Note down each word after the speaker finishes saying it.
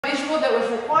episode that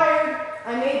was required,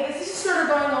 I made this. This is sort of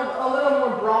going a little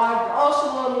more broad, but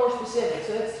also a little more specific.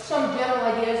 So it's some general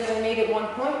ideas that I made at one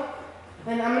point,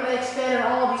 and I'm going to expand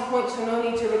on all of these points, so no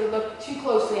need to really look too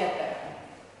closely at that.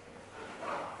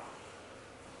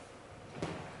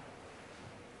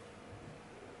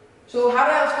 So how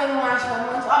did I spend the last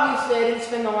 5 months? Obviously, I didn't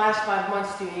spend the last 5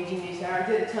 months doing Genius Hour. I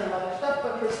did a ton of other stuff,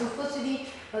 but for simplicity,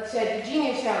 let's say I did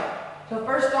Genius Hour. So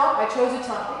first off, I chose a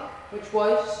topic, which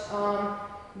was,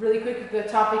 really quick, the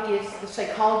topic is the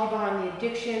psychology behind the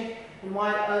addiction and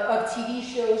why of TV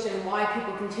shows and why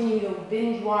people continue to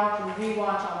binge watch and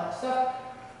rewatch all that stuff.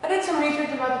 I did some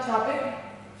research about the topic.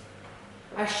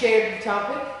 I shared the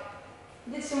topic.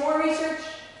 I did some more research.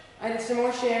 I did some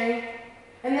more sharing.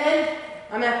 And then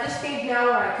I'm at this stage now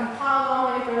where I compiled all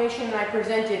my information and I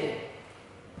presented it.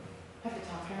 I have to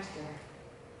talk faster.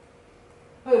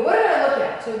 Okay, what did I look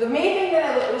at? So the main thing that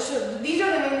I looked at, so these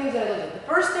are the main things that I looked at. The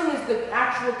first thing is the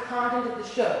actual content of the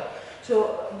show.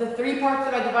 So the 3 parts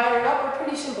that I divided up are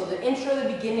pretty simple. The intro, the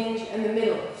beginnings, and the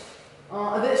middles.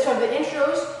 So the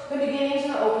intros, the beginnings,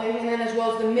 and the opening, and then as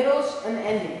well as the middles and the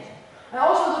endings. I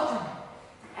also looked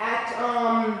at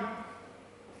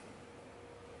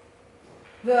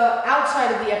the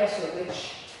outside of the episode,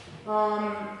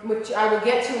 which I will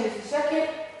get to in just a second.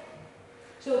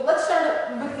 So let's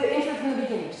start with the intro from the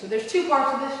beginning. So there's 2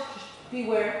 parts of this, just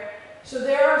beware. So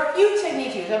there are a few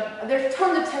techniques used. There's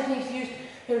tons of techniques used.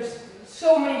 There's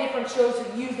so many different shows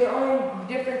that use their own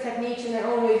different techniques and their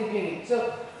own ways of doing it.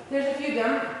 So there's a few of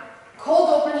them. Cold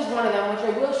open is one of them, which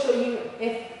I will show you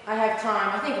if I have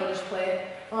time. I think I'll just play it.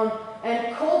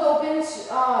 And cold opens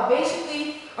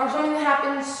basically are something that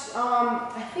happens,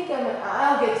 I think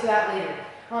I'll get to that later.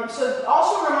 So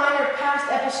also a reminder of past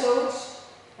episodes,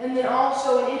 and then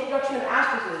also an introduction of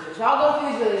aspects of the show. So I'll go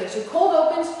through these really. So cold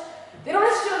opens, they don't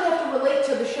necessarily have to relate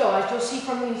to the show, as you'll see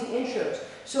from these intros.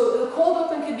 So the cold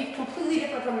open could be completely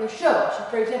different from the show. So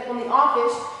for example, in The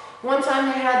Office, one time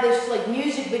they had this like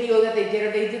music video that they did,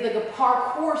 or they did like a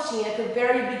parkour scene at the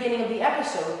very beginning of the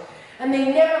episode. And they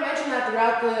never mentioned that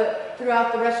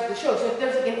throughout the rest of the show. So if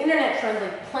there's like an internet trend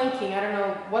like planking, I don't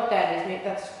know what that is, maybe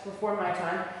that's before my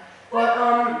time.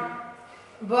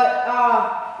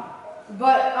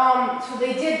 So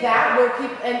they did that where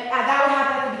people, and that would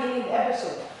happen at the beginning of the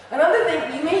episode. Another thing,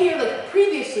 you may hear like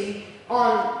previously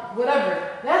on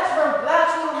whatever, that's what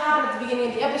will happen at the beginning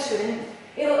of the episode. And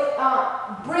it'll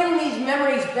bring these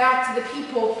memories back to the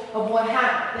people of what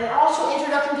happened. And also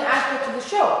introduction to aspects of the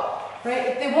show. Right?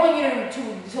 If they want you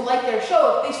to like their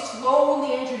show, if they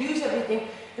slowly introduce everything,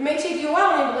 it may take you a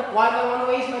while and you'll be like, why do I want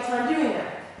to waste my time doing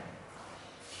that?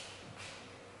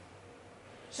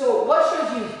 So what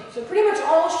shows use? So pretty much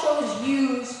all shows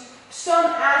use some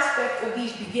aspect of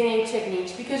these beginning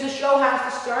techniques because the show has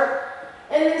to start,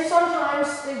 and then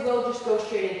sometimes they will just go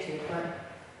straight into it. Right?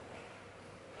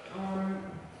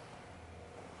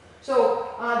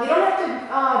 They don't have to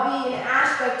be an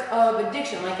aspect of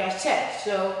addiction, like I said.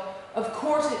 So of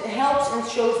course, it helps and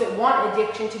shows that want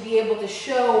addiction to be able to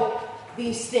show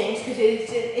these things because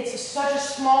it's such a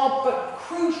small but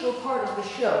crucial part of the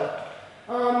show.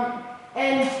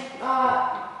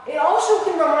 It also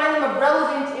can remind them of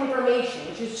relevant information,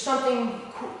 which is something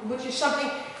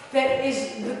that is,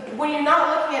 when you're not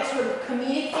looking at sort of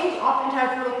comedic things,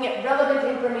 oftentimes you're looking at relevant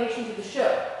information to the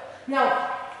show. Now,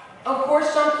 of course,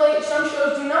 some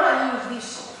shows do not use these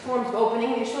forms of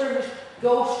opening. They sort of just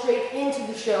go straight into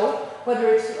the show, whether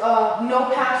it's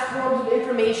no past forms of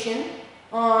information,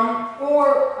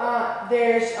 or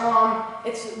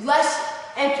it's less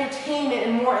entertainment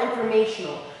and more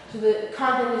informational. So the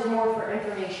content is more for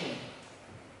information.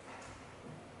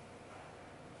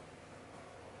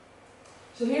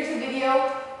 So here's the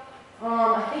video.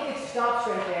 I think it stops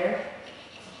right there.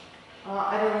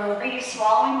 I don't know. Are you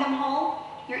swallowing them whole?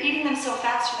 You're eating them so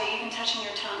fast, are they even touching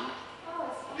your tongue?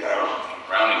 Yeah,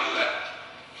 brownies is that.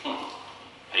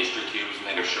 Pastry cubes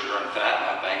made of sugar and fat, and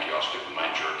I thank you, I'll stick with my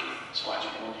jerky. So why'd you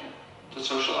come in here? To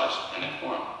socialize and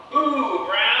inform. Ooh,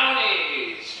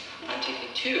 brownies! I'm taking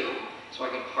 2, so I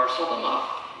can parcel them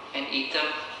up and eat them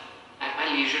at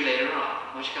my leisure later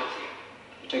on. Much healthier.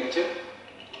 You taking 2?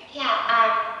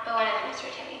 Yeah, but one of them is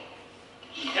for Timmy.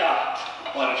 Yeah.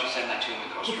 Why don't you send that to him in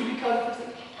Costa Rica?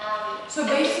 So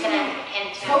basically,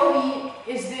 Toby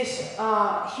is this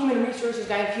human resources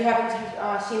guy, if you haven't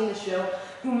seen the show,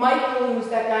 who Michael, who's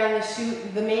that guy in the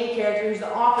suit, the main character, who's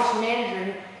the office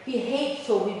manager, he hates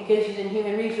Toby because he's in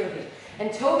human resources.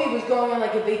 And Toby was going on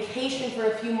like a vacation for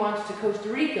a few months to Costa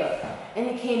Rica, and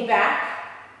he came back,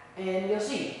 and you'll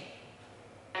see.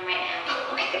 I'm right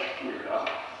now. Okay. Weird, huh?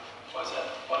 Why is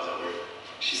that weird?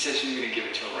 She said she's going to give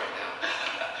it to him right now.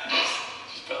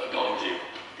 She's probably going to,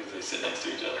 because they sit next to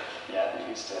each other. Yeah, they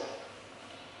used to.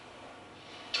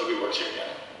 Toby works here again.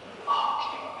 Oh,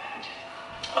 can you imagine?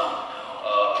 Oh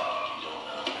no. You don't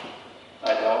know.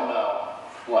 I don't know.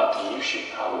 Well, you should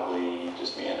probably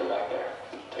just meander back there.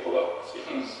 Take a look, see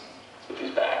if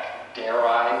he's back. Dare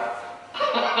I?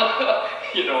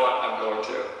 You know what? I'm going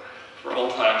to. For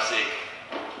old time's sake.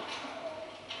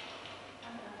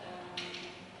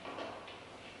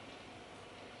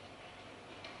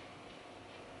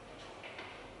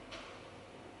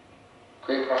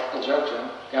 Great practical joke, Jim.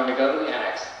 Got me go to the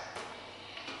annex.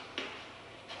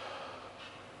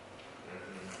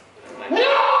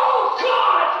 No,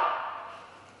 God!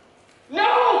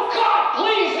 No, God,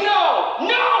 please, no!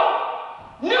 No!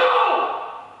 No!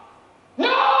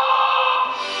 No!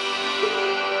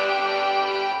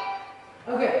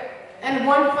 Okay, and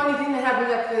one funny thing that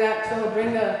happens after that, so he'll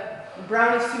bring the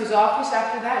brownies to his office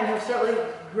after that, and he'll start like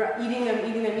eating them.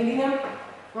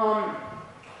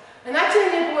 And that's an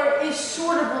example where it is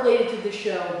sort of related to the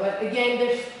show, but again,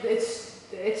 it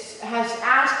has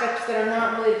aspects that are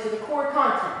not related to the core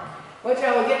content, which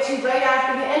I will get to right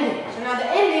after the ending. So now the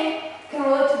ending can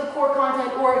relate to the core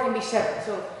content, or it can be separate.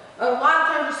 So a lot of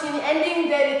times you see in the ending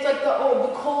that it's like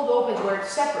the cold opens where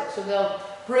it's separate. So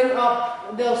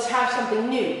they'll have something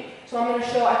new. So I'm going to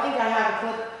show, I think I have a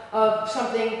clip of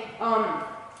something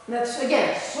that's,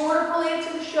 again, sort of related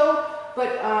to the show, but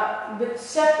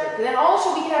separate. And then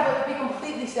also we can have it be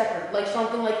completely separate, like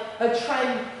something like a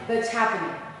trend that's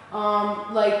happening.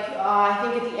 I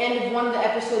think at the end of one of the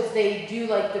episodes they do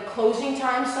like the closing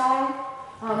time song,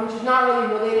 which is not really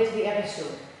related to the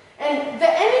episode. And the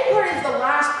ending part is the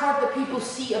last part that people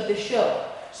see of the show.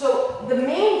 So the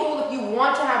main goal, if you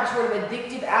want to have a sort of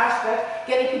addictive aspect,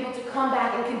 getting people to come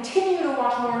back and continue to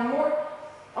watch more and more,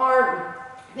 are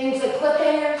things like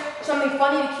cliffhangers, something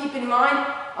funny to keep in mind,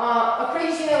 a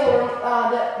crazy thing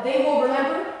that they will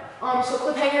remember. So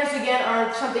cliffhangers, again,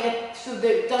 are something so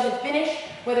that it doesn't finish,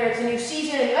 whether it's a new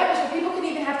season, a new episode. People could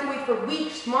even have to wait for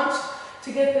weeks, months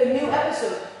to get the new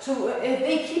episode. So if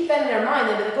they keep that in their mind,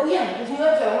 then they're like, oh yeah, there's a new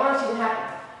episode, I want to see what happens.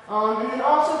 And then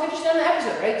also finish on the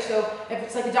episode, right? So if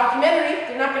it's like a documentary,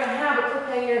 they're not going to have a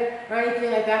cliffhanger or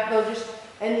anything like that. They'll just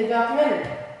end the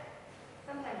documentary.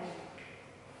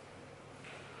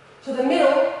 So the middle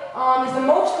is the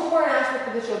most important aspect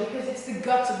of the show because it's the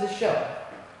guts of the show.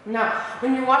 Now,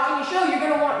 when you're watching a show,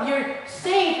 you're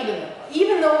staying for the middle.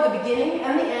 Even though the beginning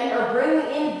and the end are bringing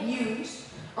in views,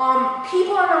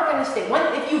 people are not going to stay.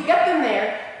 If you get them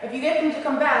there, if you get them to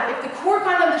come back, if the core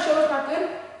content of the show is not good,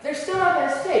 they're still not going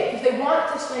to stay because they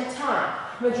want to spend time.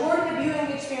 The majority of the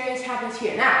viewing experience happens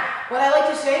here. Now, what I like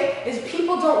to say is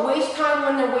people don't waste time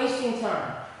when they're wasting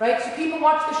time, right? So people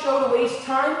watch the show to waste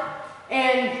time,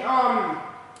 and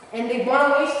they want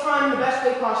to waste time in the best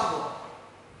way possible.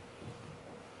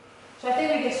 So I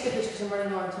think we can skip this because I'm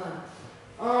running out of time.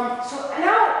 So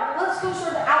now let's go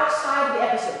sort of outside of the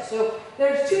episode. So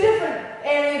there's two different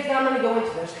areas that I'm going to go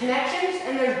into. There's connections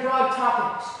and there's broad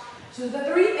topics. So the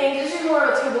three things, this is more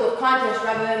of a table of contents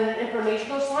rather than an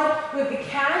informational slide. We have the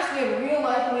cast, we have real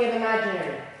life, and we have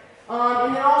imaginary.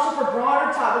 And then also for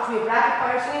broader topics, we have rapid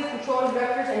fire scenes, controllers,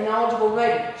 vectors, and knowledgeable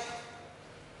writers.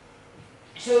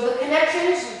 So the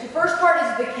connections, the first part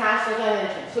is the cast, like I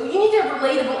mentioned. So you need to have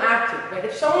relatable acting, right?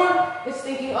 If someone is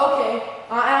thinking, okay,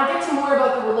 and I'll get to more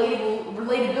about the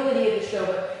relatability of the show,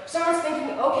 but if someone's thinking,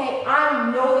 okay,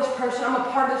 I know this person, I'm a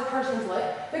part of this person's life,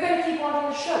 they're going to keep watching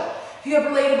the show. If you have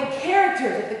relatable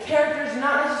characters, if the characters,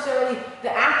 not necessarily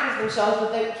the actors themselves,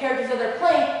 but the characters that they're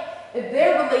playing, if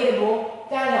they're relatable,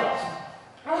 that helps.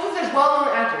 Also, if there's well-known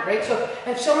actors, right? So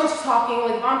if someone's talking,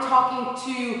 like if I'm talking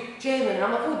to Jalen, and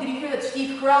I'm like, oh, did you hear that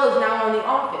Steve Carell is now on The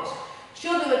Office?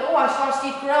 She'll be like, oh, I saw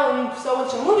Steve Carell in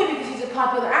so-and-so movie because he's a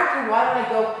popular actor. Why don't I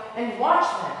go and watch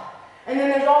that? And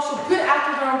then there's also good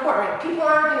actors that are important, right? People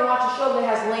aren't going to watch a show that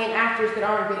has lame actors that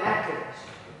aren't good actors.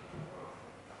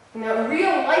 Now,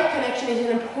 real-life connection is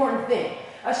an important thing,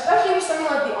 especially with something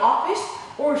like The Office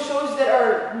or shows that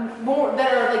are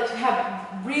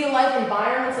have real-life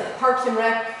environments like Parks and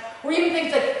Rec, or even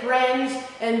things like Friends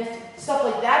and stuff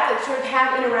like that that sort of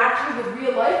have interactions with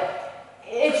real life.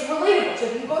 It's relatable. So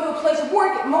if you go to a place of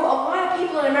work, a lot of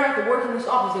people in America work in this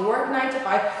office. They work 9 to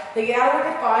 5. They get out of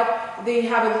work at 5. They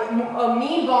have a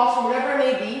mean boss or whatever it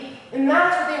may be, and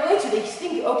that's what they relate to. They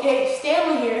think, okay,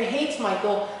 Stanley here hates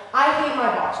Michael. I hate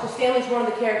my boss, because Stanley's one of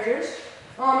the characters.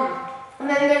 And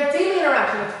then there's daily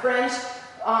interaction with friends,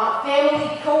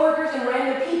 family, coworkers, and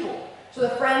random people. So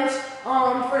the friends,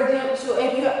 for example, so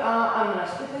if you, I'm going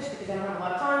to skip this because I don't have a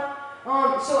lot of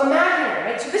time. So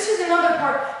imaginary, right? So this is another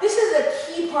part, this is a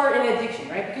key part in addiction,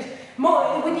 right? Because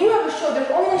When you have a show, there's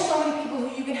only so many people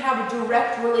who you can have a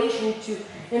direct relation to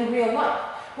in real life.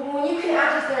 But when you can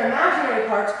access their imaginary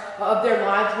parts of their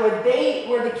lives,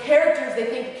 where the characters, they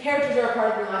think the characters are a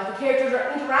part of their lives, the characters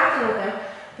are interacting with them,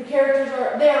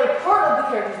 they are a part of the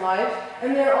characters' lives,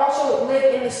 and they also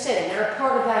live in the setting. They're a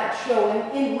part of that show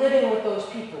and in living with those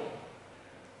people.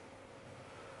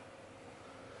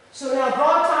 So now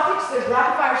broad topics, there's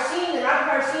rapid fire scenes, and rapid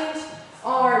fire scenes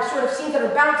are sort of scenes that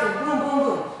are bouncing, boom, boom,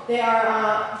 boom. They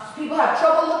are, people have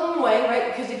trouble looking away,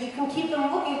 right? Because if you can keep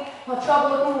them looking, they'll have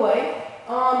trouble looking away.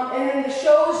 And then the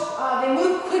shows, they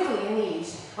move quickly in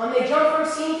these. They jump from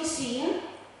scene to scene,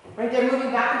 right? They're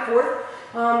moving back and forth.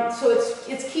 So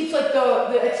it keeps like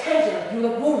the attention. You're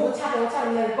like, whoa, what's happening,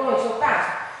 and they're going so fast.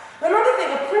 Another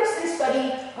thing, a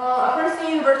Princeton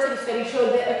University study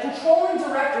showed that a controlling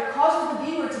director causes the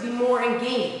viewer to be more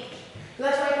engaged. So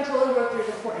that's why a controlling director is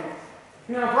important.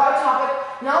 Now, broad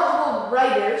topic, knowledgeable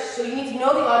writers. So you need to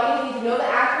know the audience, you need to know the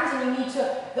actors, and you need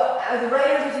to, the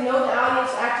writers need to know the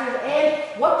audience, actors,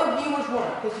 and what the viewers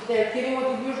want. Because if they're giving what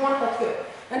the viewers want, that's good.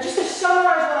 And just to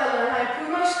summarize what I learned, I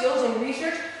improved my skills in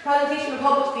research, presentation, and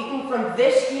public speaking from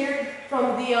this year,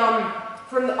 from the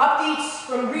updates,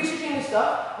 from researching the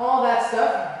stuff, all that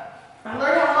stuff. I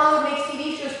learned how Hollywood makes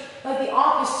TV shows like The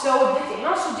Office so addicting, and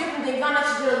also different things, not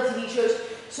necessarily TV shows.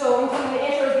 So including the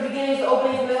intros, the beginnings, the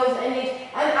openings, the middles, the endings,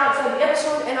 and outside the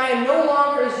episode, and I am no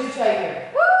longer a zoo tiger.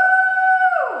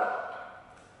 Woo!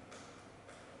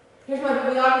 Here's my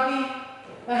bibliography.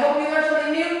 I hope you learned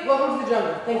something new. Welcome to the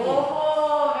jungle. Thank you.